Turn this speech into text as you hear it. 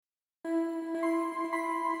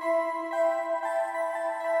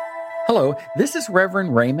Hello, this is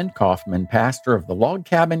Reverend Raymond Coffman, pastor of the Log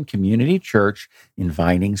Cabin Community Church in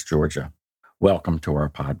Vinings, Georgia. Welcome to our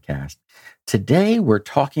podcast. Today we're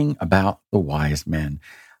talking about the wise men.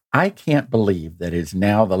 I can't believe that it's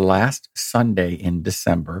now the last Sunday in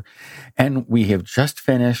December, and we have just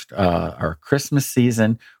finished our Christmas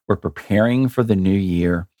season. We're preparing for the new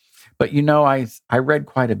year. But I read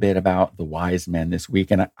quite a bit about the wise men this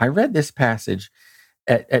week, and I read this passage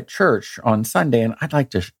at church on Sunday, and I'd like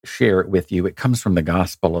to share it with you. It comes from the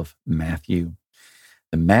Gospel of Matthew.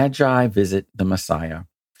 The Magi visit the Messiah.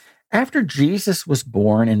 After Jesus was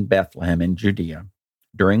born in Bethlehem in Judea,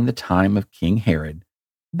 during the time of King Herod,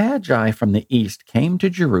 Magi from the east came to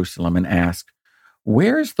Jerusalem and asked,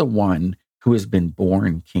 "Where is the one who has been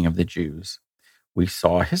born King of the Jews? We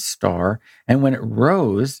saw his star, and when it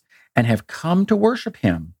rose, and have come to worship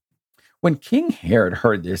him." When King Herod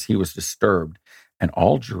heard this, he was disturbed, and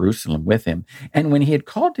all Jerusalem with him. And when he had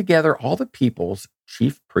called together all the people's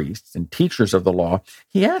chief priests and teachers of the law,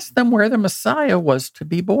 he asked them where the Messiah was to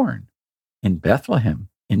be born. "In Bethlehem,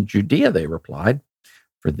 in Judea," they replied,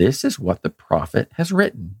 "for this is what the prophet has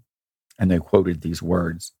written." And they quoted these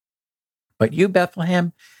words, "But you,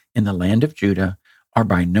 Bethlehem, in the land of Judah, are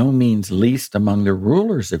by no means least among the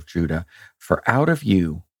rulers of Judah, for out of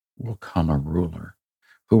you will come a ruler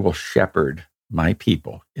who will shepherd my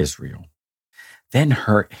people, Israel." Then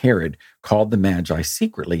Herod called the Magi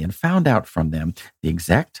secretly and found out from them the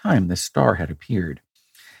exact time the star had appeared.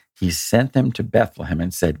 He sent them to Bethlehem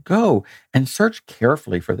and said, "Go and search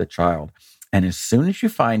carefully for the child, and as soon as you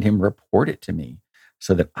find him, report it to me,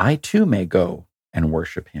 so that I too may go and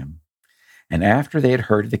worship him." And after they had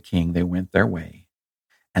heard the king, they went their way.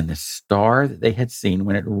 And the star that they had seen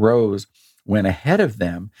when it rose went ahead of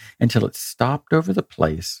them until it stopped over the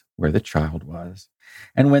place where the child was.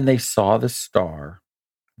 And when they saw the star,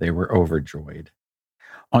 they were overjoyed.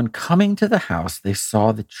 On coming to the house, they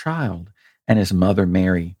saw the child and his mother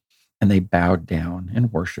Mary, and they bowed down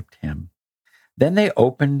and worshipped him. Then they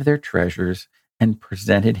opened their treasures and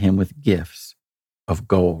presented him with gifts of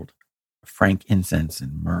gold, frankincense,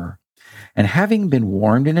 and myrrh. And having been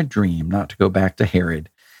warned in a dream not to go back to Herod,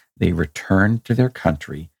 they returned to their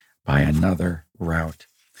country by another route.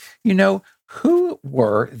 Who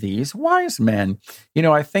were these wise men?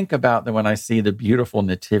 I think about them when I see the beautiful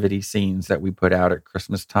nativity scenes that we put out at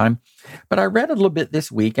Christmas time. But I read a little bit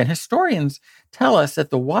this week, and historians tell us that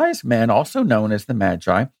the wise men, also known as the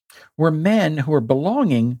Magi, were men who were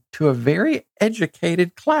belonging to a very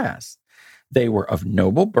educated class. They were of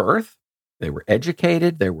noble birth. They were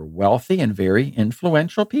educated, they were wealthy, and very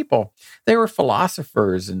influential people. They were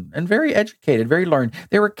philosophers and very educated, very learned.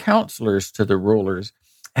 They were counselors to the rulers,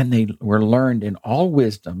 and they were learned in all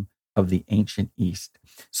wisdom of the ancient East.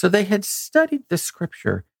 So they had studied the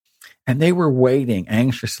scripture, and they were waiting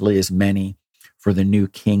anxiously as many for the new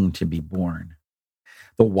king to be born.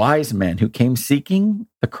 The wise men who came seeking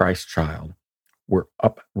the Christ child were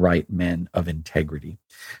upright men of integrity.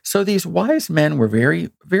 So these wise men were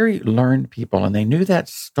very, very learned people, and they knew that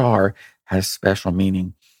star has special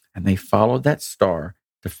meaning, and they followed that star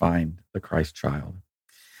to find the Christ child.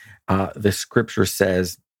 The scripture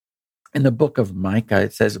says in the book of Micah,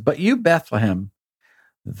 it says, "But you, Bethlehem,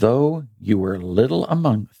 though you were little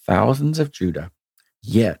among thousands of Judah,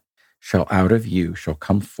 yet out of you shall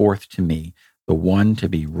come forth to me the one to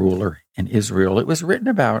be ruler in Israel." It was written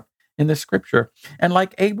about in the scripture. And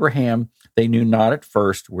like Abraham, they knew not at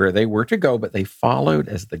first where they were to go, but they followed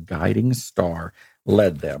as the guiding star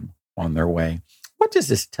led them on their way. What does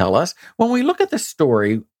this tell us? When we look at the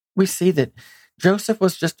story, we see that Joseph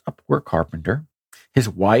was just a poor carpenter. His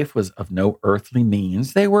wife was of no earthly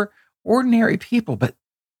means. They were ordinary people, but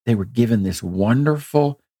they were given this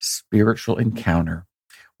wonderful spiritual encounter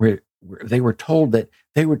where they were told that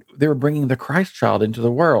they were bringing the Christ child into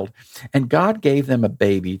the world, and God gave them a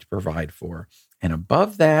baby to provide for. And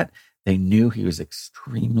above that, they knew he was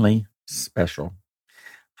extremely special.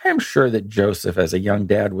 I am sure that Joseph, as a young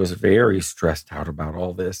dad, was very stressed out about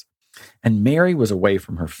all this. And Mary was away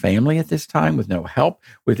from her family at this time with no help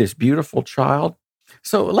with this beautiful child.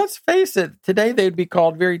 So let's face it, today they'd be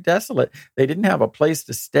called very desolate. They didn't have a place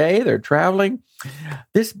to stay. They're traveling.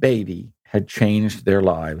 This baby had changed their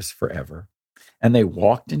lives forever. And they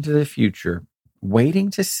walked into the future, waiting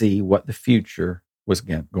to see what the future was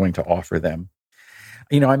going to offer them.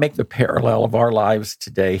 I make the parallel of our lives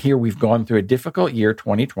today. Here we've gone through a difficult year,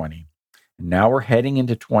 2020. And now we're heading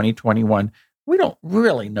into 2021. We don't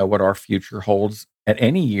really know what our future holds. At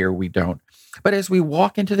any year, we don't. But as we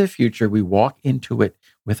walk into the future, we walk into it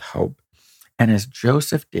with hope. And as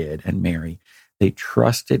Joseph did and Mary, they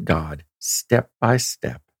trusted God step by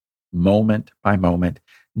step, moment by moment,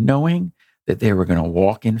 knowing that they were going to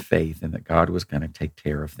walk in faith and that God was going to take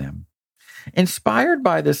care of them. Inspired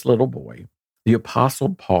by this little boy, the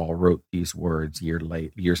Apostle Paul wrote these words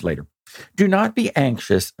years later. Do not be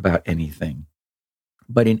anxious about anything,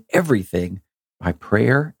 but in everything, by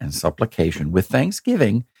prayer and supplication, with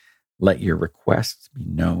thanksgiving, let your requests be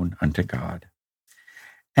known unto God.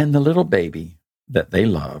 And the little baby that they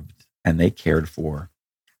loved and they cared for,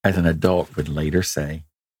 as an adult would later say,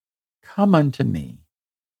 come unto me,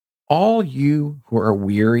 all you who are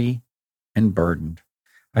weary and burdened.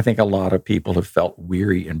 I think a lot of people have felt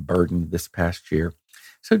weary and burdened this past year.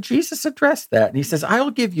 So Jesus addressed that, and he says, I will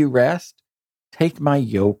give you rest. Take my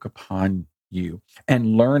yoke upon you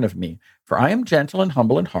and learn of me, for I am gentle and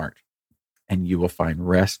humble in heart, and you will find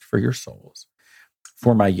rest for your souls.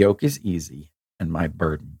 For my yoke is easy and my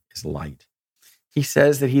burden is light. He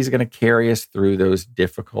says that he's going to carry us through those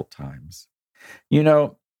difficult times. You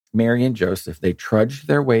know, Mary and Joseph, they trudged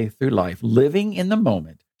their way through life, living in the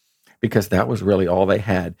moment, because that was really all they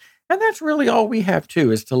had. And that's really all we have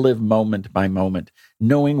too, is to live moment by moment,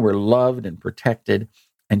 knowing we're loved and protected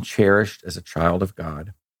and cherished as a child of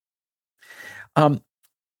God.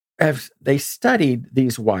 As they studied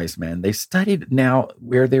these wise men, they studied now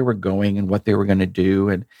where they were going and what they were going to do.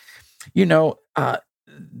 And,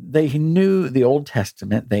 they knew the Old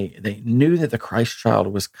Testament. They knew that the Christ child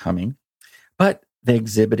was coming, but they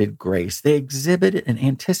exhibited grace. They exhibited an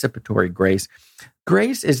anticipatory grace.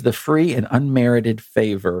 Grace is the free and unmerited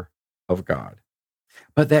favor of God.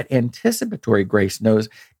 But that anticipatory grace knows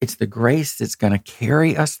it's the grace that's going to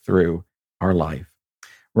carry us through our life.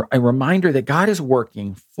 A reminder that God is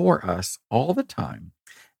working for us all the time,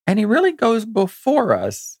 and he really goes before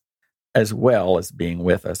us as well as being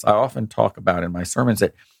with us. I often talk about in my sermons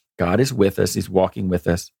that God is with us, he's walking with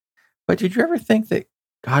us. But did you ever think that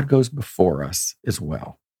God goes before us as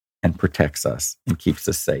well and protects us and keeps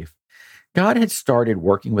us safe? God had started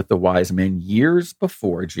working with the wise men years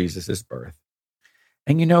before Jesus' birth.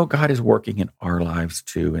 And God is working in our lives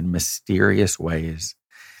too in mysterious ways.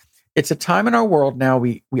 It's a time in our world now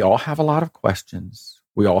we all have a lot of questions.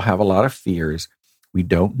 We all have a lot of fears. We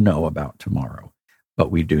don't know about tomorrow. But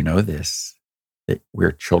we do know this, that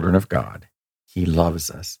we're children of God. He loves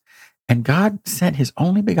us. And God sent his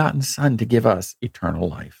only begotten Son to give us eternal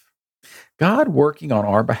life. God working on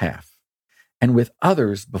our behalf and with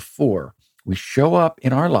others before we show up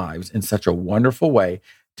in our lives in such a wonderful way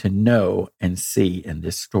to know and see in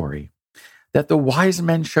this story that the wise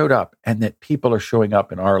men showed up and that people are showing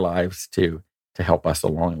up in our lives too to help us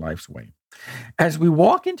along life's way. As we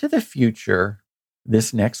walk into the future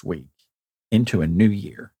this next week, into a new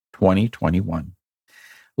year, 2021,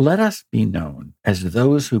 let us be known as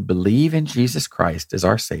those who believe in Jesus Christ as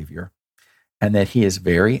our Savior and that he is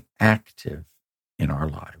very active in our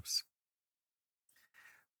lives.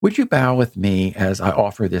 Would you bow with me as I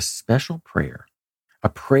offer this special prayer, a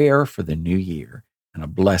prayer for the new year and a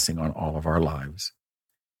blessing on all of our lives?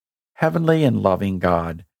 Heavenly and loving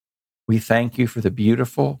God, we thank you for the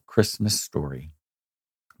beautiful Christmas story.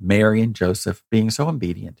 Mary and Joseph being so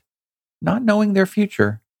obedient, not knowing their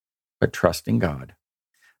future, but trusting God.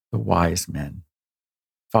 The wise men,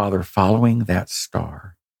 Father, following that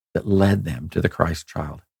star that led them to the Christ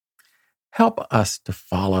child. Help us to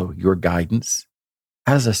follow your guidance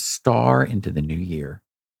as a star into the new year.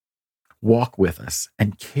 Walk with us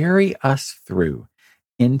and carry us through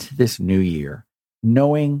into this new year,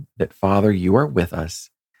 knowing that, Father, you are with us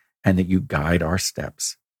and that you guide our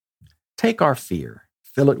steps. Take our fear,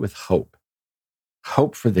 fill it with hope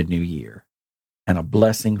for the new year, and a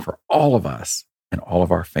blessing for all of us and all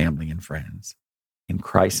of our family and friends. In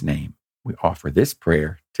Christ's name, we offer this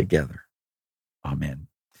prayer together. Amen.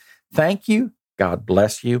 Thank you. God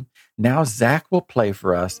bless you. Now Zach will play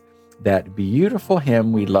for us that beautiful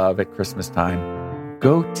hymn we love at Christmas time,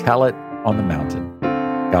 Go Tell It on the Mountain.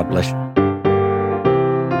 God bless you.